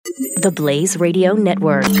The Blaze Radio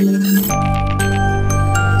Network.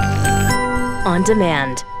 On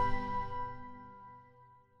demand.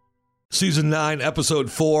 Season 9, Episode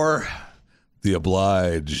 4, The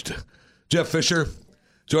Obliged. Jeff Fisher,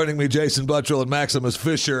 joining me, Jason Buttrill and Maximus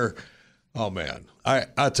Fisher. Oh, man,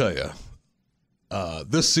 I tell you,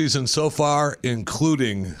 this season so far,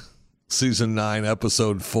 including Season 9,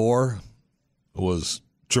 Episode 4, was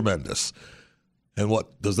tremendous. And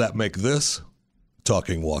what does that make this?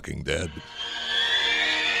 Talking Walking Dead.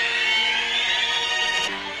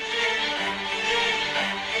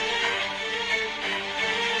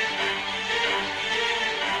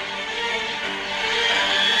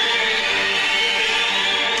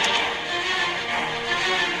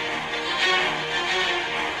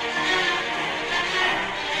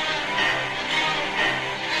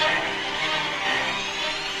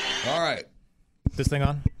 This thing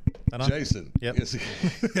on? That on? Jason. Yep. Yes.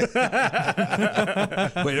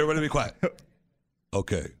 Wait, everybody be quiet.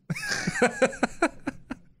 Okay.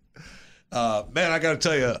 Man, I got to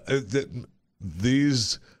tell you, that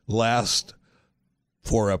these last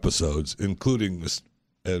 4 episodes, including this,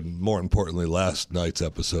 and more importantly, last night's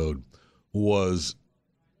episode, was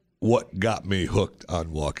what got me hooked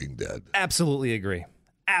on Walking Dead. Absolutely agree.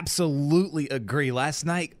 Last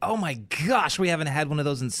night, oh my gosh, we haven't had one of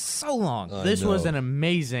those in so long. This was an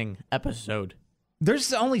amazing episode.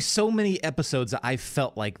 There's only so many episodes that I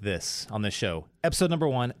felt like this on this show. Episode number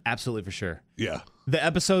 1, absolutely for sure. Yeah. The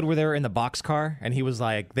episode where they were in the boxcar and he was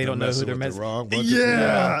like, they don't know who they're messing with.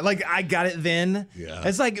 Yeah. Like I got it then. Yeah.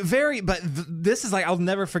 It's like but this is like, I'll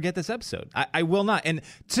never forget this episode. I will not. And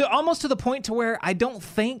almost to the point to where I don't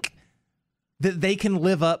think that they can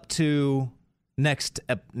live up to next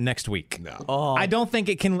week. No. Oh. I don't think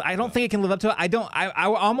it can live up to it. I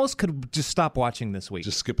almost could just stop watching this week.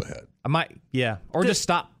 Just skip ahead. I might, yeah, or just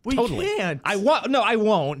stop. We totally. can't. I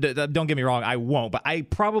won't. Don't get me wrong. I won't, but I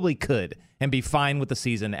probably could and be fine with the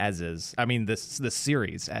season as is. I mean, this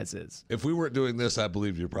series as is. If we weren't doing this, I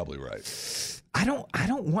believe you're probably right. I know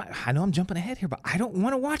I'm jumping ahead here, but I don't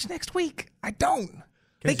want to watch next week. I don't.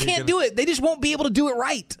 They can't do it. They just won't be able to do it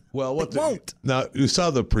right. Well, they won't. Now you saw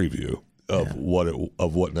the preview of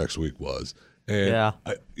what next week was, and yeah.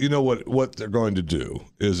 You know what they're going to do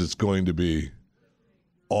is it's going to be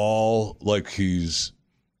all like he's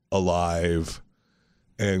alive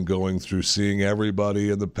and going through seeing everybody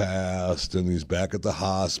in the past, and he's back at the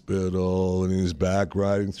hospital, and he's back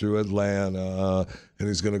riding through Atlanta, and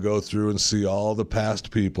he's going to go through and see all the past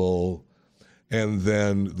people, and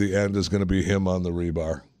then the end is going to be him on the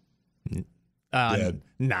rebar. Dead.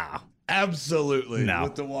 Nah. Absolutely. No.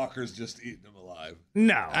 With the walkers just eating him alive.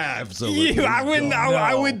 No. Absolutely. I wouldn't. No.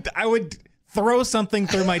 I would throw something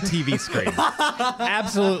through my TV screen.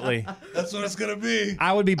 Absolutely. That's what it's going to be.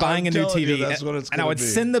 I would be buying a new TV. That's what it's going to be. And I would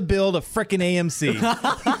send the bill to frickin' AMC.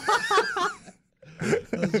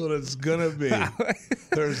 That's what it's going to be.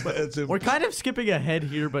 We're kind of skipping ahead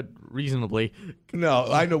here, but reasonably. No,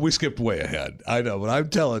 I know we skipped way ahead. I know, but I'm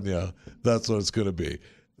telling you, that's what it's going to be.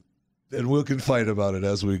 And we can fight about it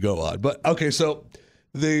as we go on. But okay, so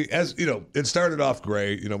it started off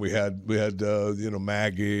great. We had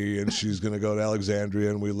Maggie, and she's going to go to Alexandria,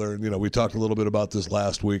 and we learned, we talked a little bit about this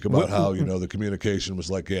last week about how the communication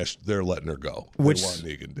was like, yeah, they're letting her go. Which they want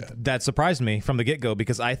Negan dead. That surprised me from the get-go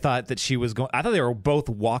because I thought that she was going. I thought they were both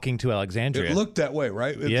walking to Alexandria. It looked that way,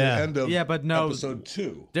 right? At the end of but no, episode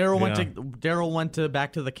 2. Daryl went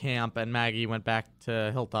back to the camp, and Maggie went back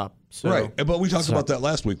to Hilltop. So. Right, but we talked about that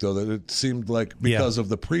last week, though, that it seemed like because of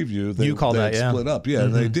the preview, they split up. Yeah,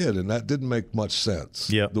 and they did, and that didn't make much sense.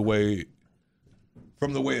 Yeah,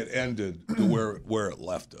 from the way it ended to where it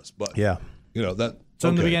left us. But that. So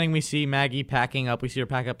in the beginning, we see Maggie packing up. We see her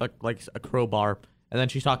pack up like a crowbar, and then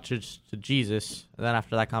she talks to Jesus. And then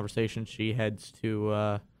after that conversation, she heads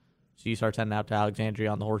to. She starts heading out to Alexandria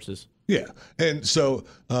on the horses. Yeah, and so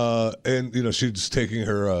she's taking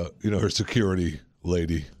her her security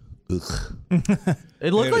lady.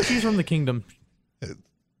 It looked like she's from the kingdom.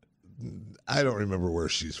 I don't remember where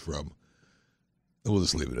she's from. We'll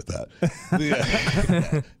just leave it at that.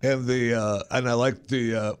 And I like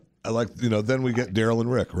then we get Daryl and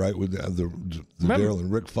Rick, right? With the Daryl and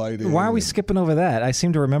Rick fighting. Why are we skipping over that? I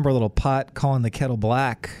seem to remember a little pot calling the kettle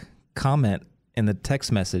black comment in the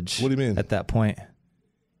text message. What do you mean? At that point,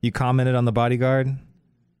 you commented on the bodyguard,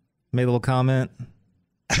 made a little comment.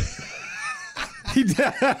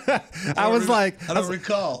 I was like, I don't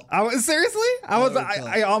recall. Seriously?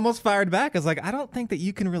 I almost fired back. I was like, I don't think that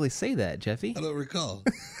you can really say that, Jeffy. I don't recall.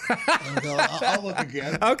 I'll look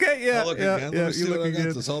again. Okay, yeah. I'll look again. Let me see what I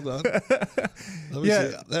got this. Hold on. Let me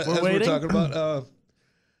see. As we're talking about,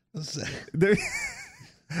 let's see.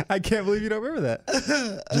 I can't believe you don't remember that.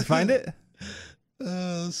 Did you find it?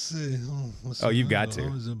 Let's see. Oh, you've got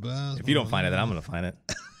to. If you don't find it, then I'm going to find it.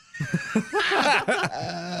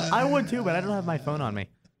 I would too, but I don't have my phone on me.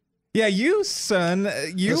 Yeah, you, son.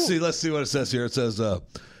 You. Let's see what it says here. It says,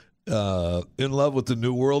 in love with the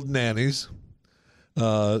New World nannies.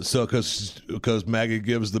 So because Maggie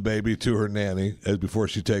gives the baby to her nanny before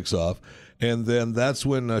she takes off. And then that's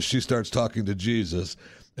when she starts talking to Jesus.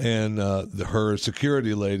 And her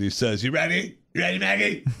security lady says, "You ready? You ready,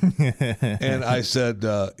 Maggie?" And I said,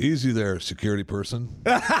 "Easy there, security person."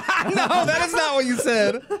 No, that is not what you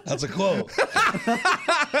said. That's a quote.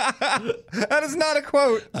 That is not a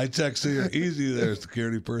quote. I texted her, "Easy there,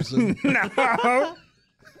 security person." No.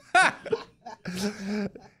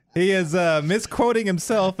 He is misquoting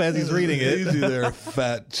himself as he's reading it. Easy there,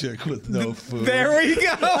 fat chick with no food. There we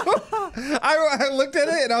go. I looked at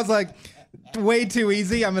it and I was like, way too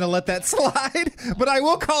easy. I'm going to let that slide. But I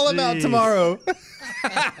will call him out tomorrow.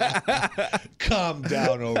 Calm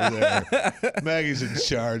down over there. Maggie's in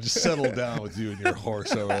charge. Settle down with you and your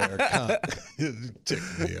horse over there. Tick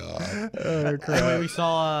me off. Oh, crap. We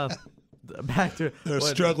saw back to... They're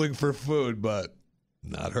struggling for food, but...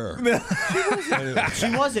 not her. She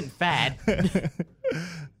wasn't fat.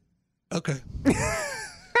 Okay.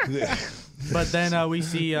 But then we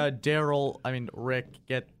see Rick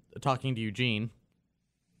talking to Eugene.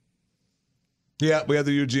 Yeah, we had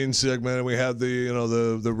the Eugene segment, and we had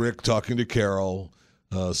the Rick talking to Carol,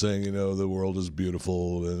 saying, the world is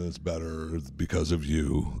beautiful and it's better because of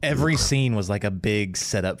you. Every scene was like a big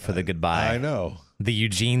setup for the goodbye. I know. The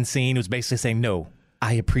Eugene scene was basically saying, no,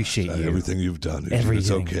 I appreciate you. Everything you've done.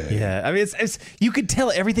 Everything. It's okay. Yeah. I mean, it's you could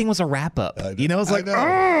tell everything was a wrap up. It's like,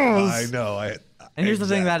 I know. And here's the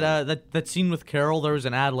thing, that scene with Carol, there was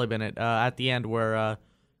an ad lib in it at the end where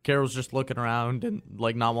Carol's just looking around and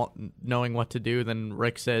like not knowing what to do. Then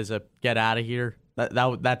Rick says, "Get out of here."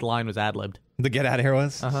 That line was ad libbed. The "get out of here"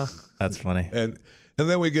 was. That's funny. And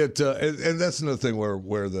then we get and that's another thing where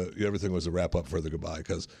everything was a wrap up for the goodbye,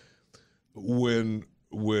 because when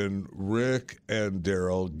Rick and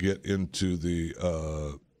Daryl get into the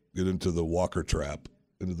walker trap,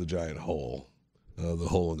 into the giant hole, the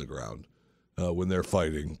hole in the ground, when they're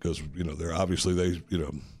fighting, because they're obviously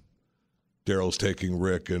Daryl's taking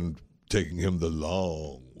Rick and taking him the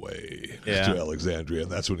long way to Alexandria,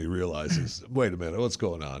 and that's when he realizes, wait a minute, what's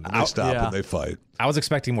going on? And they stop and they fight. I was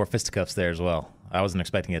expecting more fisticuffs there as well. I wasn't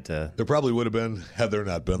expecting it to. There probably would have been had there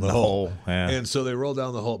not been the hole. Yeah. And so they roll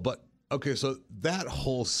down the hole, but. Okay, so that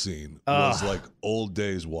whole scene was like old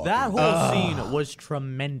days walking. That whole scene was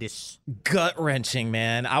tremendous. Gut-wrenching,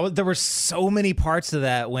 man. There were so many parts of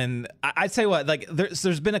that when... I'd say what, like,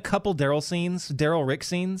 there's been a couple Daryl Rick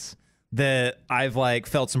scenes that I've, like,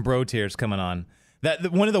 felt some bro tears coming on.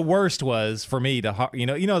 One of the worst was, for me, it's like one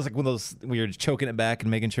of those where you're choking it back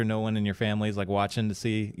and making sure no one in your family is, like, watching to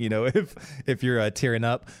see, if you're tearing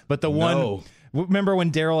up. But the one... Remember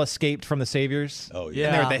when Daryl escaped from the Saviors? Oh, yeah.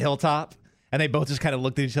 And they were at the hilltop? And they both just kind of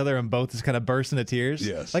looked at each other and both just kind of burst into tears?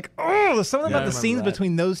 Yes. Like, there's something about the scenes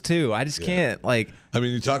between those two. I just can't, like... I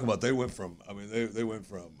mean, you talk about, they went from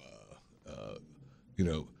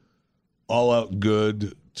all out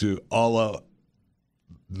good to all out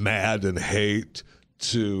mad and hate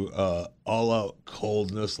to all out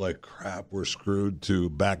coldness, like crap, we're screwed, to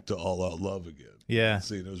back to all out love again. Yeah. That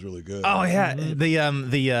scene was really good. Oh,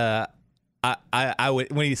 yeah. I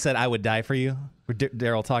would, when he said I would die for you,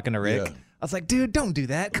 Daryl talking to Rick, I was like, dude, don't do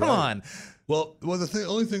that. Come on. Well, the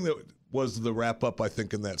only thing that was the wrap up, I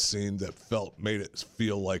think, in that scene that made it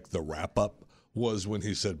feel like the wrap up was when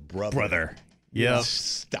he said brother. Yeah.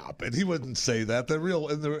 Stop it. He wouldn't say that.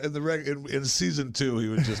 In season 2, he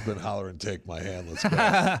would just been hollering, "Take my hand, let's go."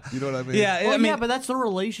 You know what I mean? Yeah, but that's the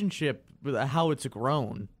relationship with how it's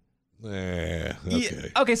grown. Okay. Yeah,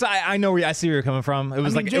 okay, so I know I see where you're coming from. It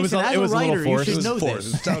was Jason, it was a little forced. You should know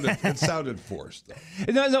forced. It sounded forced,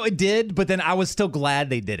 though. No, it did. But then I was still glad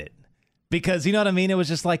they did it, because you know what I mean. It was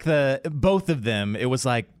just like both of them. It was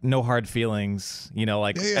like no hard feelings.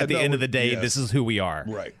 At the end of the day, this is who we are.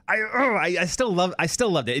 Right. I still loved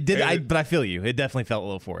it. It did. But I feel you. It definitely felt a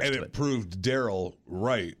little forced. And it proved Daryl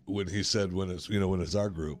right when he said, when it's our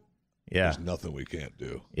group, there's nothing we can't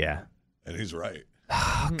do. Yeah. And he's right.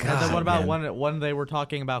 Oh, God, and then what about when they were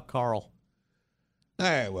talking about Carl?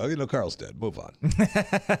 Hey, well, Carl's dead. Move on.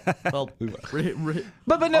 Well,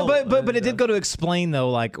 but it did go to explain though,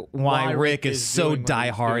 like why Rick is so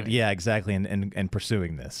diehard. Yeah, exactly, and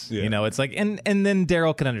pursuing this. Yeah. It's like, and then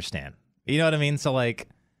Daryl can understand. You know what I mean? So like,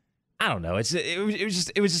 I don't know.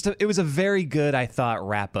 It was a very good, I thought,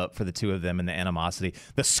 wrap up for the two of them, and the animosity,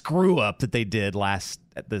 the screw up that they did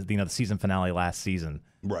the season finale last season.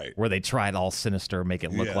 Right. where they tried all sinister, make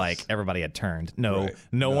it look Yes. like everybody had turned. No, Right.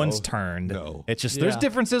 no No. one's turned. No. It's just there's Yeah.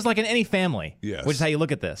 differences like in any family. Yes. Which is how you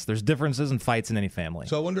look at this. There's differences and fights in any family.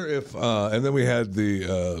 So I wonder if, and then we had the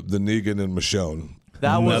Negan and Michonne.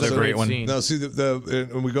 That was Another a great great one. scene. Now, see,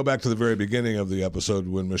 when we go back to the very beginning of the episode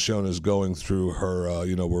when Michonne is going through her,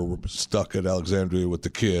 we're stuck at Alexandria with the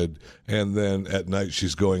kid, and then at night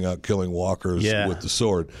she's going out killing walkers Yeah. with the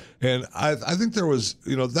sword. And I think there was,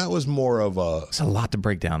 that was more of a. There's a lot to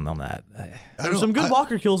break down on that. There's some good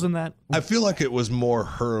walker kills in that. I feel like it was more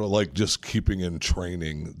her like just keeping in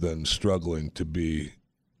training than struggling to be.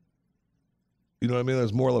 You know what I mean?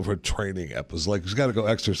 There's more of her training episode. Like she's got to go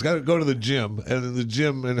extra. She's got to go to the gym, and in the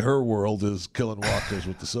gym in her world is killing walkers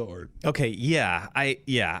with the sword. Okay, you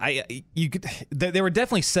could. They were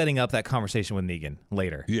definitely setting up that conversation with Negan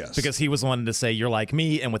later. Yes. because he was wanting to say you're like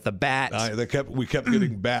me, and with the bat. We kept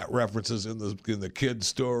getting bat references in the kid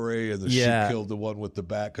story, and she killed the one with the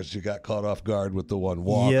bat because she got caught off guard with the one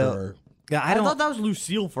walker. Yeah, I thought that was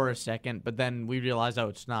Lucille for a second, but then we realized,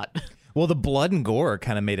 it's not. Well, the blood and gore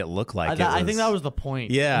kind of made it look like I think that was the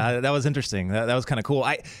point. Yeah, that was interesting. That was kind of cool.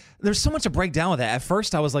 There's so much to break down with that. At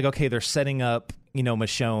first, I was like, okay, they're setting up,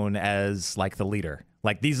 Michonne as like the leader.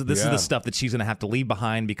 Like this is the stuff that she's going to have to leave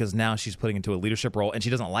behind because now she's putting into a leadership role and she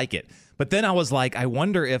doesn't like it. But then I was like, I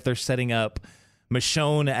wonder if they're setting up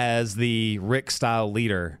Michonne as the Rick style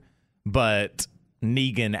leader, but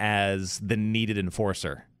Negan as the needed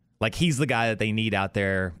enforcer. Like he's the guy that they need out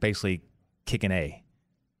there, basically kicking A.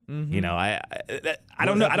 Mm-hmm. I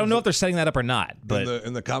don't know. I don't know if they're setting that up or not. But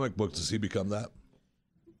in the comic books, does he become that?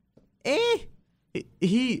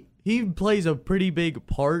 He plays a pretty big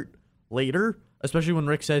part later, especially when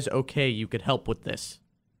Rick says, "Okay, you could help with this."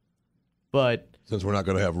 But Since we're not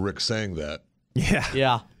going to have Rick saying that,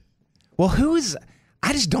 yeah. Well,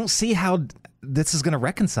 I just don't see how this is going to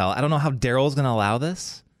reconcile. I don't know how Daryl's going to allow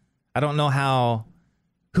this. I don't know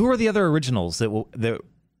who are the other originals that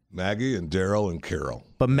Maggie and Daryl and Carol.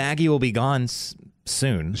 But Maggie will be gone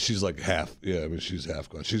soon. She's like half. Yeah, I mean she's half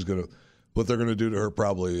gone. What they're gonna do to her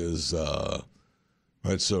probably is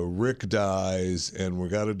right. So Rick dies, and we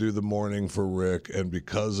got to do the mourning for Rick, and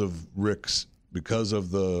because of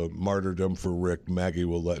the martyrdom for Rick, Maggie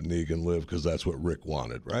will let Negan live because that's what Rick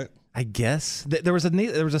wanted, right? I guess there was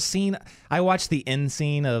a scene. I watched the end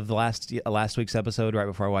scene of the last week's episode right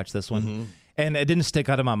before I watched this one. Mm-hmm. And it didn't stick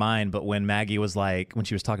out of my mind, but when Maggie was like, when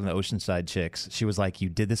she was talking to the Oceanside chicks, she was like, "You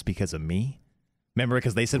did this because of me?" Remember?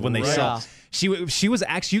 Because they said when they saw she was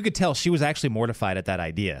actually, you could tell she was actually mortified at that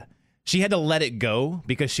idea. She had to let it go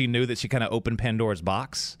because she knew that she kind of opened Pandora's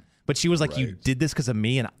box. But she was like, "You did this because of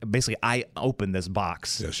me," and basically, I opened this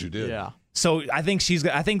box. Yes, you did. Yeah. So I think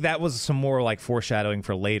that was some more like foreshadowing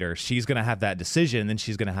for later. She's gonna have that decision, and then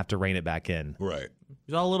she's gonna have to rein it back in. Right.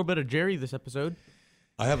 We saw a little bit of Jerry this episode.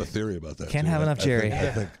 I have a theory about that. Can't too. have enough Jerry.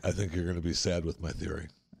 I think you're going to be sad with my theory.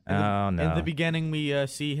 Oh no! In the beginning, we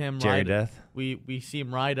see him Jerry ride. death. We see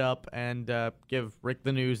him ride up and give Rick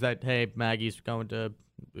the news that hey, Maggie's going to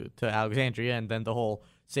Alexandria, and then the whole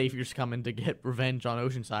Savior's coming to get revenge on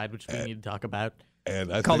Oceanside, which we need to talk about.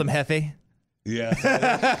 And I Called him think, Hefe. Yeah.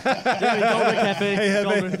 Hefe.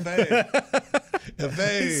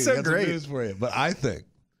 He's so got some great. news for you. But I think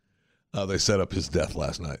they set up his death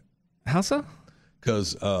last night. How so?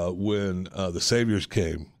 Because when the Saviors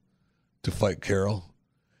came to fight Carol,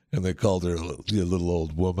 and they called her a little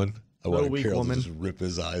old woman, I Little wanted weak Carol woman. to just rip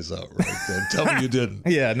his eyes out right then. Tell me you didn't.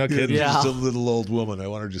 Yeah, no kidding. Yeah. Just a little old woman. I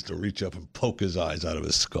want her just to reach up and poke his eyes out of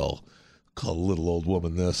his skull. Call a little old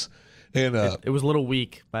woman this. And It was a little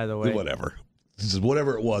weak, by the way. whatever. This is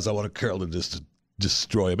whatever it was, I wanted Carol to just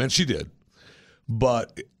destroy him. And she did.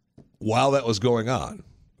 But while that was going on,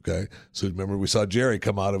 okay, so remember we saw Jerry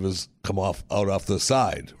come off the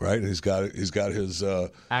side, right? And he's got his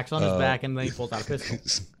Axe on his back, and then he pulls out a pistol.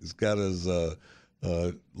 he's got his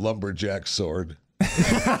lumberjack sword.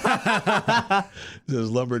 His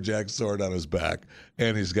lumberjack sword on his back,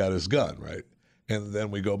 and he's got his gun, right? And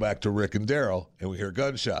then we go back to Rick and Daryl, and we hear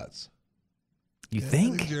gunshots. You I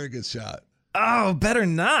think? think Jerry gets shot. Oh, better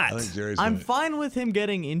not. I think Jerry's. I'm gonna, fine with him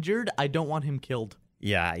getting injured. I don't want him killed.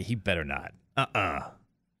 Yeah, he better not.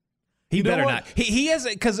 He You know better what? not. He has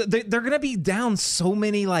because they're gonna be down so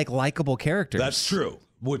many like likable characters. That's true,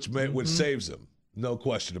 which saves him. No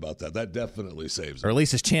question about that. That definitely saves or him. at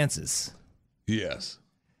least his chances. Yes.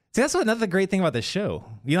 See, that's another great thing about this show.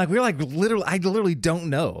 We're like literally, I literally don't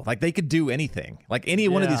know. Like they could do anything. Like any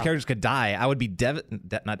one of these Yeah. characters could die. I would be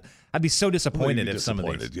I'd be so disappointed if some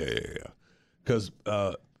of these. Yeah. Because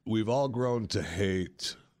we've all grown to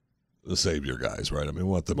hate the Savior guys, right? I mean,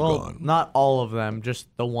 we want them Well, gone. not all of them, just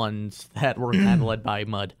the ones that were kind of led by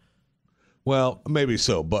Mud. Well, maybe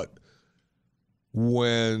so, but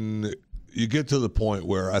when you get to the point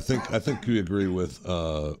where I think you agree with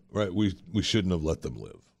right, we shouldn't have let them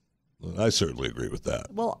live. I certainly agree with that.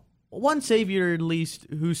 Well, one savior at least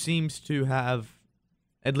who seems to have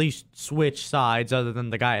at least switched sides, other than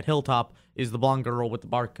the guy at Hilltop, is the blonde girl with the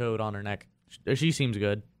barcode on her neck. She seems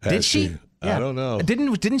good. Did she? I don't know.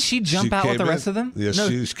 Didn't she jump out with the rest of them? Yes,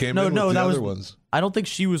 she came in with the other ones. I don't think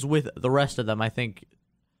she was with the rest of them. I think.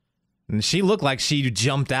 And she looked like she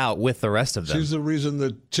jumped out with the rest of them. She's the reason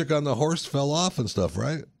the chick on the horse fell off and stuff,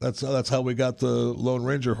 right? That's how we got the Lone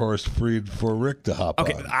Ranger horse freed for Rick to hop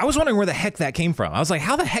on. I was wondering where the heck that came from. I was like,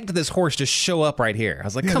 how the heck did this horse just show up right here? I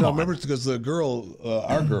was like, come on. Remember, because the girl,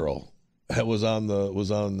 our girl, was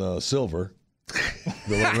on Silver,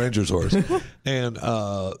 the Lone Ranger's horse, and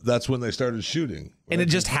that's when they started shooting. Right? And it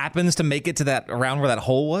just happens to make it to that around where that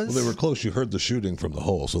hole was. Well, they were close. You heard the shooting from the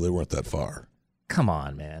hole, so they weren't that far. Come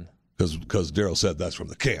on, man. Because Daryl said that's from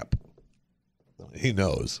the camp. He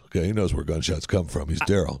knows. Okay, he knows where gunshots come from. He's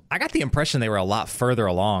Daryl. I got the impression they were a lot further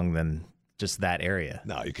along than just that area.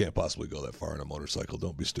 No, you can't possibly go that far on a motorcycle.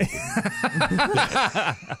 Don't be stupid.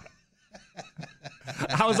 I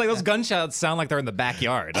was like, those gunshots sound like they're in the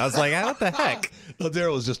backyard. I was like, what the heck? No,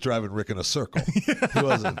 Daryl was just driving Rick in a circle. He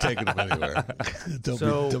wasn't taking him anywhere.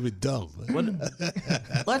 Don't be dumb.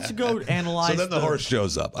 Let's go analyze. So then the horse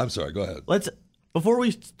shows up. I'm sorry. Go ahead. Before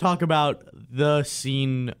we talk about the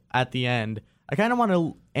scene at the end, I kind of want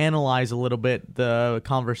to analyze a little bit the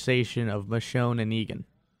conversation of Michonne and Negan.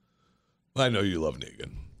 I know you love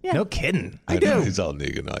Negan. Yeah. No kidding. I do. He's all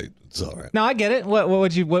Neganite. It's all right. No, I get it. What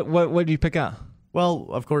would you pick out? Well,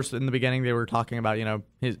 of course, in the beginning they were talking about,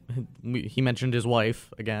 he mentioned his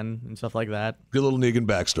wife again and stuff like that. Good little Negan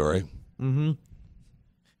backstory. Mm-hmm.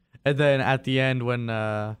 And then at the end when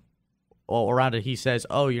around it, he says,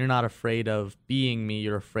 "Oh, you're not afraid of being me.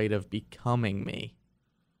 You're afraid of becoming me."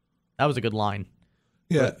 That was a good line.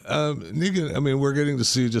 Yeah, Negan. I mean, we're getting to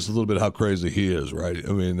see just a little bit how crazy he is, right?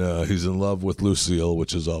 I mean, he's in love with Lucille,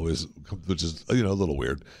 which is a little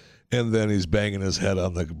weird, and then he's banging his head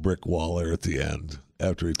on the brick wall there at the end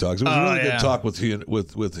after he talks. It was a really good talk with he and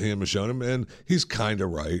Michonne, and he's kind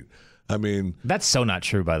of right. I mean, that's so not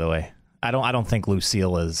true, by the way. I don't think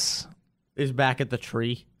Lucille is back at the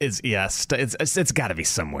tree. It's got to be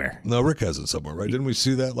somewhere. No, Rick has it somewhere, right? Didn't we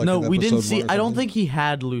see that? No, we didn't see. I don't think he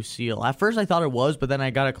had Lucille. At first, I thought it was, but then I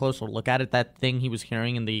got a closer look at it. That thing he was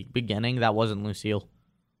hearing in the beginning, that wasn't Lucille.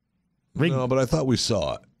 No, but I thought we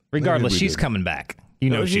saw it. Regardless, she's coming back.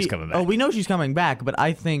 She's coming back. Oh, we know she's coming back, but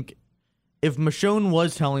I think if Michonne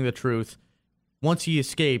was telling the truth, once he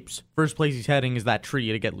escapes, first place he's heading is that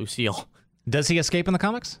tree to get Lucille. Does he escape in the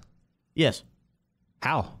comics? Yes.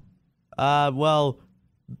 How? Well,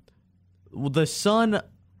 the son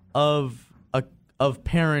of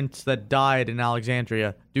parents that died in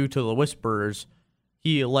Alexandria due to the Whisperers,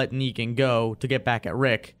 he let Negan go to get back at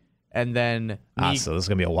Rick, and then so this is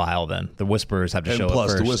gonna be a while. Then the Whisperers have to show up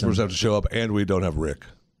first. Plus, the Whisperers have to show up, and we don't have Rick.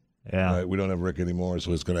 Yeah, right? We don't have Rick anymore,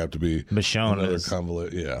 so it's gonna have to be Michonne. Another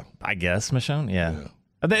convolute. Yeah, I guess Michonne. Yeah.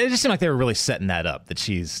 It just seemed like they were really setting that up, that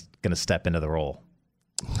she's gonna step into the role.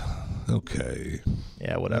 Okay.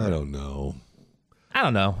 Yeah, whatever. I don't know.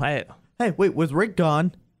 Hey, wait, with Rick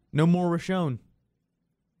gone, no more Michonne.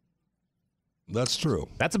 That's true.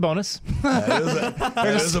 That's a bonus.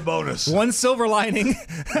 That is a bonus. One silver lining.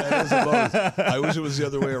 That is a bonus. I wish it was the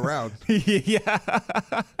other way around. Yeah.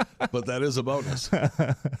 But that is a bonus.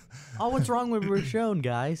 Oh, what's wrong with Michonne,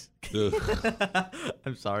 guys?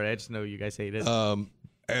 I'm sorry. I just know you guys hate it.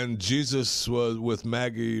 And Jesus was with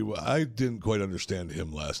Maggie. I didn't quite understand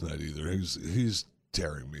him last night either. He's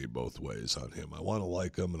tearing me both ways on him. I want to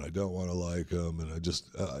like him, and I don't want to like him, and I just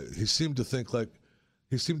he seemed to think like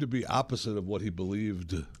he seemed to be opposite of what he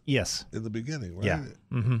believed. Yes, in the beginning, right? Yeah,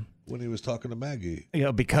 when he was talking to Maggie.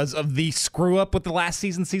 Because of the screw up with the last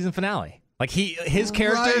season finale. Like his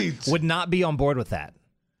character would not be on board with that.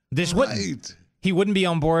 This wouldn't. He wouldn't be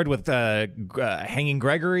on board with hanging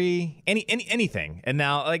Gregory, anything, and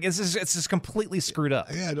now it's just completely screwed up.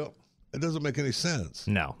 Yeah, it doesn't make any sense.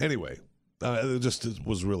 No. Anyway, it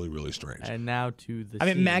was really, really strange. And now to the. I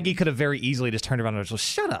mean, Maggie could have very easily just turned around and just,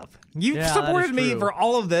 shut up. You supported me for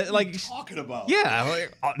all of this. What are you talking about? Yeah.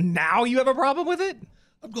 Now you have a problem with it?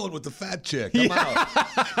 I'm going with the fat chick. I'm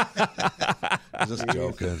out. I'm just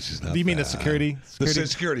joking. She's not. Do you mean fat. the security? The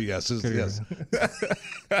security, yes. Yes.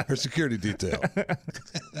 Her security detail.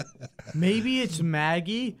 Maybe it's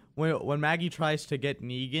Maggie. When Maggie tries to get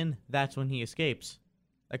Negan, that's when he escapes.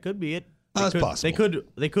 That could be it. That's possible.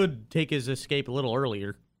 They could take his escape a little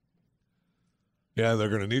earlier. Yeah, they're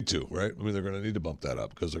going to need to, right? I mean, they're going to need to bump that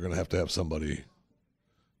up because they're going to have somebody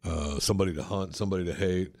somebody to hunt, somebody to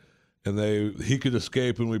hate, and he could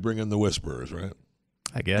escape, and we bring in the Whisperers, right?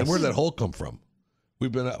 I guess. And where'd that hole come from?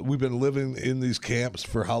 We've been living in these camps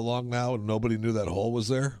for how long now, and nobody knew that hole was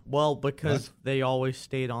there? Well, because they always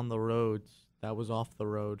stayed on the roads. That was off the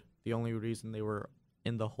road. The only reason they were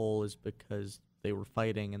in the hole is because they were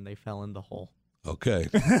fighting and they fell in the hole. Okay,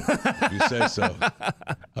 if you say so.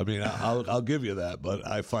 I mean, I'll give you that, but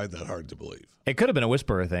I find that hard to believe. It could have been a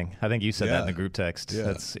Whisperer thing. I think you said that in the group text.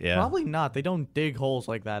 Yeah. Probably not. They don't dig holes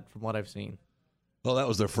like that from what I've seen. Well, that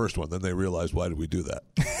was their first one. Then they realized, why did we do that?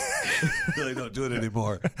 They don't do it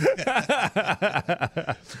anymore.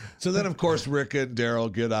 So then, of course, Rick and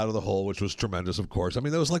Daryl get out of the hole, which was tremendous, of course. I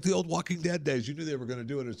mean, that was like the old Walking Dead days. You knew they were going to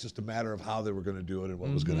do it. It's just a matter of how they were going to do it and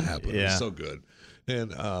what was going to happen. It was so good.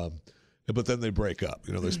 And but then they break up.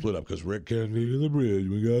 You know, they split up because Rick can't leave the bridge.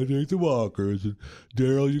 We got to take the walkers. And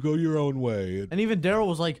Daryl, you go your own way. And even Daryl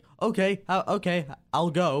was like, okay,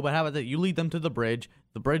 I'll go. But how about that? You lead them to the bridge.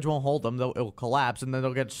 The bridge won't hold them. It'll collapse, and then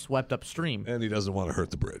they'll get swept upstream. And he doesn't want to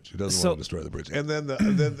hurt the bridge. He doesn't want to destroy the bridge. And then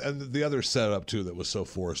the other setup, too, that was so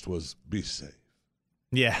forced was be safe.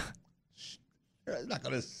 Yeah. I'm not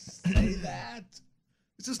going to say that.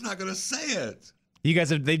 It's just not going to say it. You guys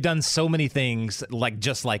they've done so many things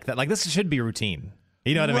just like that. Like, this should be routine.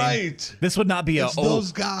 You know what I mean? Right. This would not be it's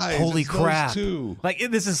those guys. Holy it's crap. Those two. Like,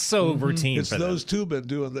 this is so routine It's for those them. two been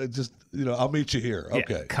doing that. Just, I'll meet you here.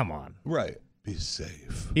 Okay. Yeah, come on. Right. Be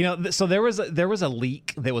safe. So there was a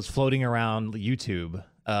leak that was floating around YouTube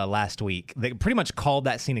last week. They pretty much called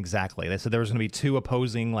that scene exactly. They said there was going to be two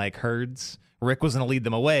opposing herds. Rick was going to lead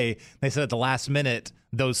them away. They said at the last minute,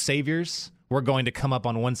 those saviors were going to come up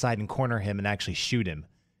on one side and corner him and actually shoot him.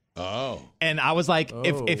 Oh. And I was like,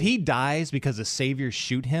 if he dies because the saviors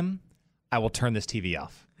shoot him, I will turn this TV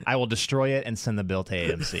off. I will destroy it and send the bill to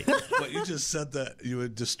AMC. But you just said that you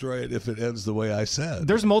would destroy it if it ends the way I said.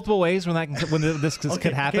 There's multiple ways when this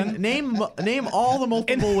could happen. Name all the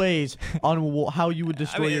multiple ways on how you would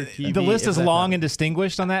destroy your TV. The list is long and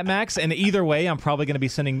distinguished on that, Max. And either way, I'm probably going to be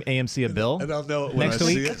sending AMC a bill. And I'll know it when next I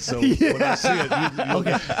week. see it. So when I see it,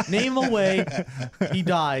 okay. Name a way he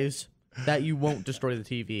dies that you won't destroy the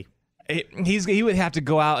TV. He would have to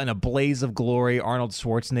go out in a blaze of glory, Arnold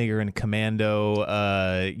Schwarzenegger in Commando,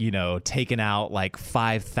 taking out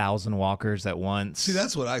 5,000 walkers at once. See,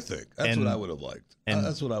 that's what I think. That's what I would have liked.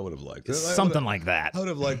 That's what I would have liked. Something like that. I would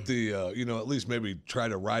have liked the, at least maybe try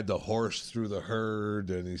to ride the horse through the herd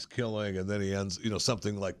and he's killing and then he ends,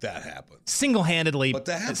 something like that happens. Single-handedly But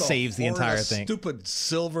to have saves the entire thing. Stupid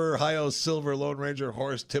Hi-Ho Silver Lone Ranger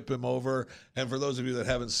horse tip him over. And for those of you that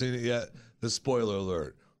haven't seen it yet, the spoiler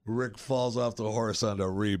alert. Rick falls off the horse onto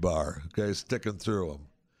rebar, sticking through him.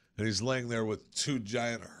 And he's laying there with two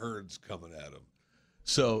giant herds coming at him.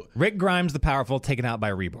 So Rick Grimes, the powerful, taken out by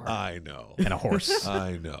rebar. I know. And a horse.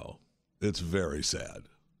 I know. It's very sad.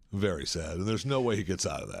 Very sad. And there's no way he gets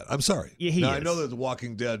out of that. I'm sorry. Yeah, I know that the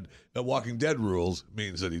Walking Dead rules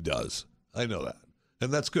means that he does. I know that.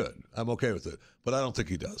 And that's good. I'm okay with it. But I don't think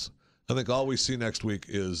he does. I think all we see next week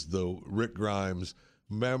is the Rick Grimes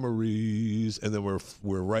memories, and then we're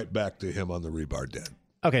right back to him on the rebar dead.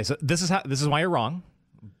 Okay, so this is why you're wrong,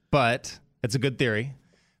 but it's a good theory.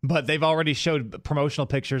 But they've already showed promotional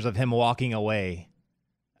pictures of him walking away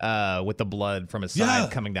with the blood from his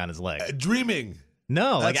side coming down his leg. Dreaming.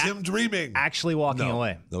 No, that's him dreaming. Actually walking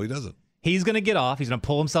away. No, he doesn't. He's going to get off. He's going to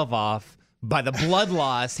pull himself off. By the blood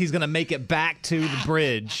loss, he's going to make it back to the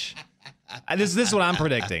bridge. This is what I'm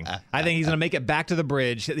predicting. I think he's going to make it back to the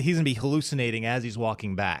bridge. He's going to be hallucinating as he's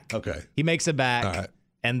walking back. Okay. He makes it back. All right.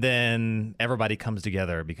 And then everybody comes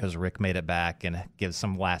together because Rick made it back and gives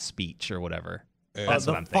some last speech or whatever. That's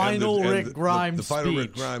what I'm thinking. Final Rick Grimes the final speech.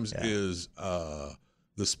 Rick Grimes is the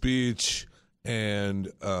speech, and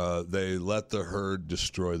they let the herd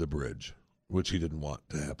destroy the bridge, which he didn't want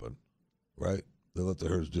to happen, right? They let the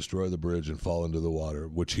herds destroy the bridge and fall into the water,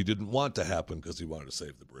 which he didn't want to happen because he wanted to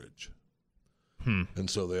save the bridge. And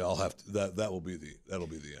so they all have to. That'll be the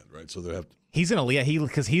end, right? So they have to. He's gonna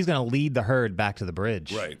lead the herd back to the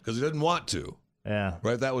bridge, right? Because he didn't want to. Yeah.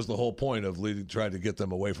 Right. That was the whole point of trying to get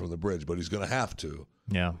them away from the bridge, but he's going to have to.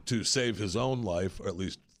 Yeah. To save his own life, or at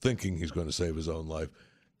least thinking he's going to save his own life,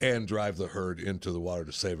 and drive the herd into the water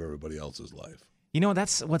to save everybody else's life.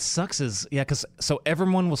 That's what sucks is because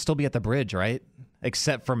everyone will still be at the bridge, right?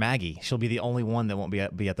 Except for Maggie, she'll be the only one that won't be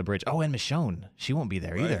at the bridge. Oh, and Michonne, she won't be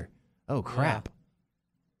there either. Oh crap.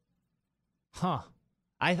 Yeah. Huh.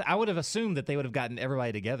 I would have assumed that they would have gotten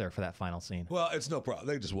everybody together for that final scene. Well, it's no problem.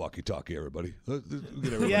 They just walkie-talkie everybody. Get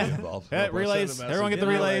everybody involved. Relays. Everyone get the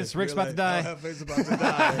relays. Rick's about to die. Half-Face's about to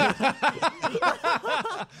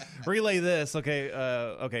die. Relay this. Okay.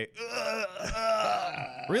 Okay.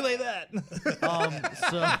 Relay that.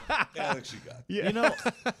 So I think she got it. you know,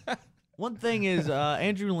 one thing is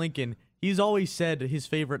Andrew Lincoln. He's always said his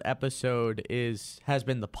favorite episode has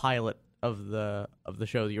been the pilot of the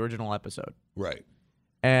show, the original episode. Right.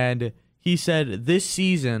 And he said this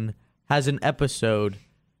season has an episode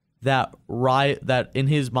that in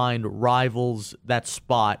his mind rivals that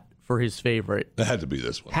spot for his favorite. It had to be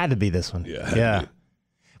this one. Had to be this one. Yeah. Yeah.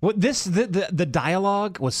 Well, the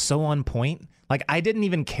dialogue was so on point. Like I didn't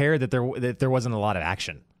even care that there wasn't a lot of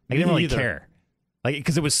action. I didn't really care, like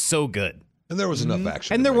because it was so good. And there was enough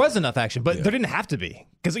action. And there was enough action, but there didn't have to be.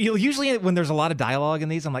 Because usually when there's a lot of dialogue in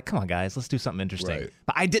these, I'm like, come on, guys, let's do something interesting. Right.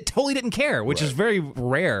 But I totally didn't care, which is very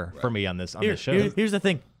rare for me on this show. Here's the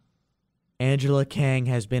thing. Angela Kang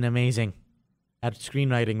has been amazing at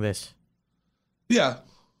screenwriting this. Yeah.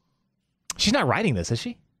 She's not writing this, is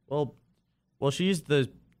she? Well, she's the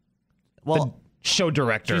show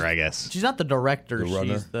director, I guess. She's not the director. The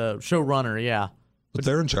runner? She's the showrunner, yeah. But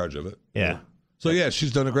they're in charge of it. Yeah. So, yeah,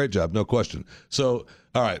 she's done a great job, no question. So,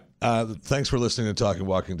 all right, thanks for listening to Talking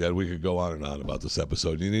Walking Dead. We could go on and on about this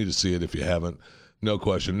episode. You need to see it if you haven't, no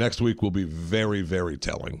question. Next week will be very, very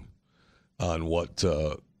telling on what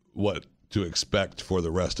to expect for the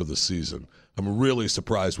rest of the season. I'm really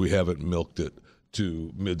surprised we haven't milked it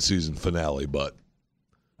to mid-season finale, but,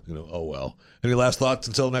 oh well. Any last thoughts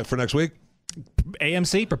for next week?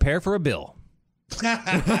 AMC, prepare for a bill.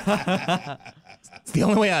 It's the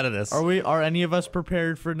only way out of this. Are any of us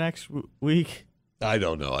prepared for next week? I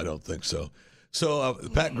don't know. I don't think so. So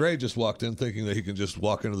Pat Gray just walked in thinking that he can just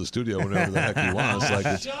walk into the studio whenever the heck he wants.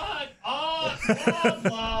 Shut up! Blah,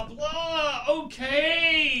 blah, blah.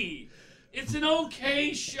 Okay. It's an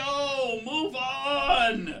okay show. Move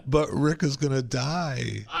on. But Rick is going to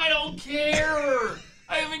die. I don't care.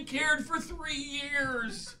 I haven't cared for 3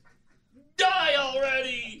 years. Die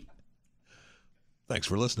already. Thanks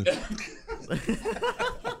for listening.